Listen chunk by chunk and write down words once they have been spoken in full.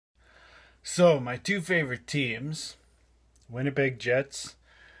So, my two favorite teams, Winnipeg Jets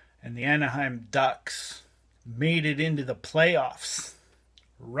and the Anaheim Ducks, made it into the playoffs.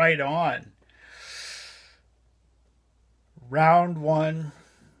 Right on. Round one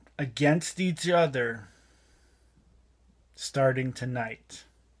against each other starting tonight.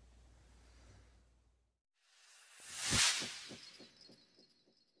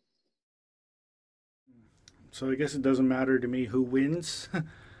 So I guess it doesn't matter to me who wins.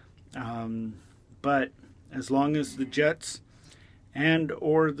 But as long as the Jets and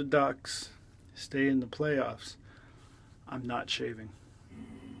or the Ducks stay in the playoffs, I'm not shaving.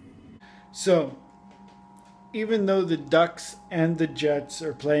 So, even though the Ducks and the Jets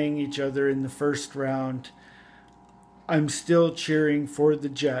are playing each other in the first round, I'm still cheering for the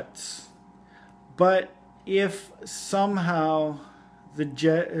Jets. But if somehow the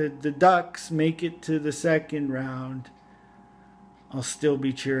Ducks make it to the second round, I'll still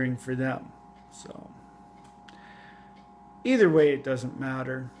be cheering for them. So either way, it doesn't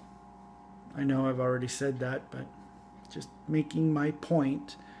matter. I know I've already said that, but just making my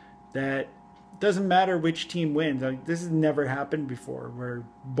point that it doesn't matter which team wins. Like, this has never happened before, where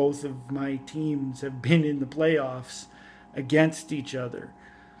both of my teams have been in the playoffs against each other.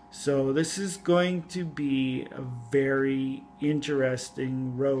 So this is going to be a very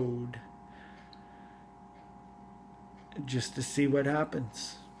interesting road just to see what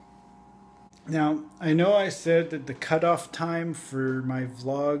happens. Now, I know I said that the cutoff time for my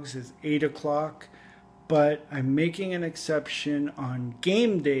vlogs is 8 o'clock, but I'm making an exception on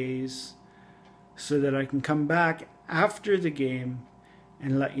game days so that I can come back after the game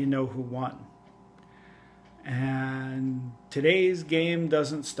and let you know who won. And today's game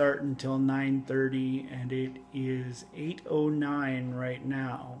doesn't start until 9:30, and it is 8:09 right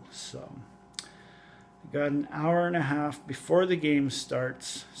now. So I got an hour and a half before the game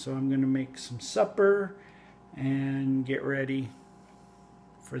starts, so I'm going to make some supper and get ready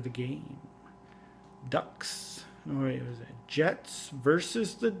for the game. Ducks. Oh, wait, was it Jets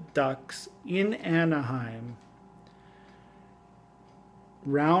versus the Ducks in Anaheim.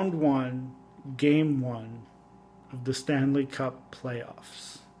 Round one, game one of the Stanley Cup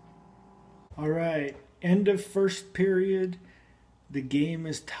playoffs. All right, end of first period. The game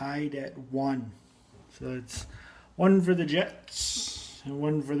is tied at 1. So it's 1 for the Jets and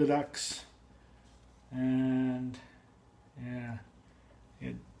 1 for the Ducks. And yeah,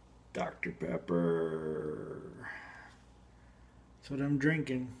 Dr. Pepper. That's what I'm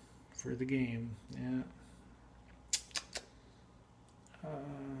drinking for the game. Yeah.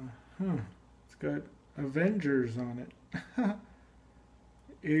 It's got Avengers on it.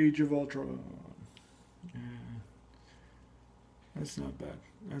 Age of Ultron. Yeah. That's not bad.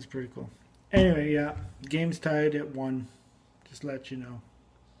 That's pretty cool. Anyway, yeah, game's tied at 1. Just let you know.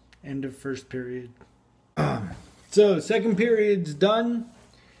 End of first period. So second period's done,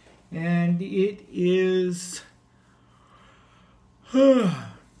 and it is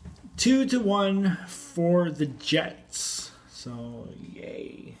 2-1 for the Jets. So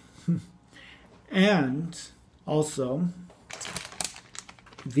yay. And also,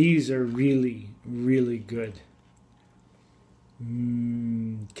 these are really, really good.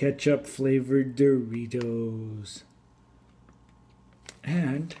 Ketchup flavored Doritos.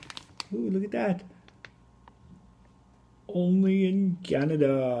 And, ooh, look at that. Only in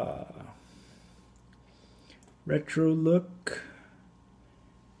Canada. Retro look.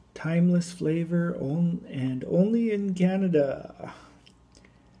 Timeless flavor, and only in Canada.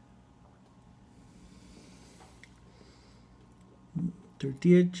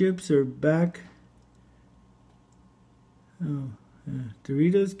 Tortilla chips are back. Oh, yeah.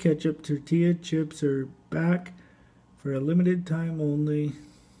 Doritos ketchup tortilla chips are back for a limited time only.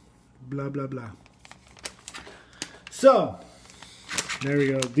 Blah, blah, blah. So, there we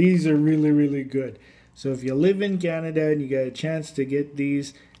go. These are really, really good. So if you live in Canada and you got a chance to get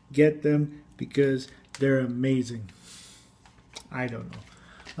these, get them because they're amazing. I don't know.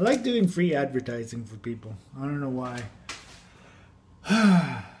 I like doing free advertising for people. I don't know why.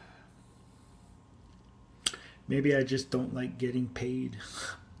 Maybe I just don't like getting paid.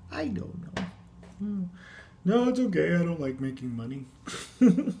 I don't know. No, it's okay. I don't like making money.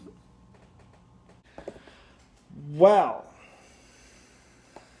 Well,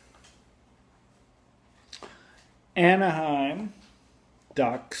 Anaheim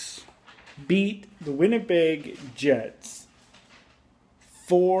Ducks beat the Winnipeg Jets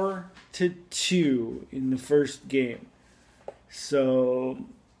 4-2 in the first game. So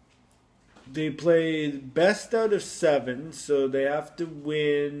they played best out of 7, so they have to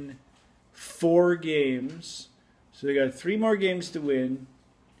win 4 games. So they got 3 more games to win.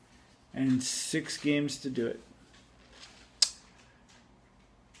 and 6 games to do it.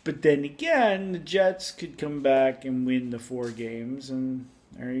 But then again, the Jets could come back and win the 4 games, and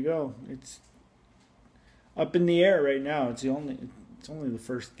there you go. It's up in the air right now. It's only the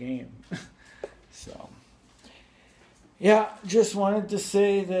first game. So, yeah, just wanted to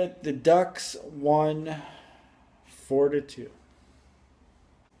say that the Ducks won 4-2.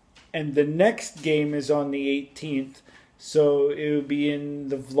 And the next game is on the 18th, so it will be in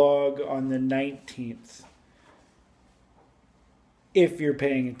the vlog on the 19th. If you're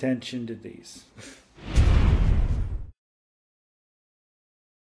paying attention to these.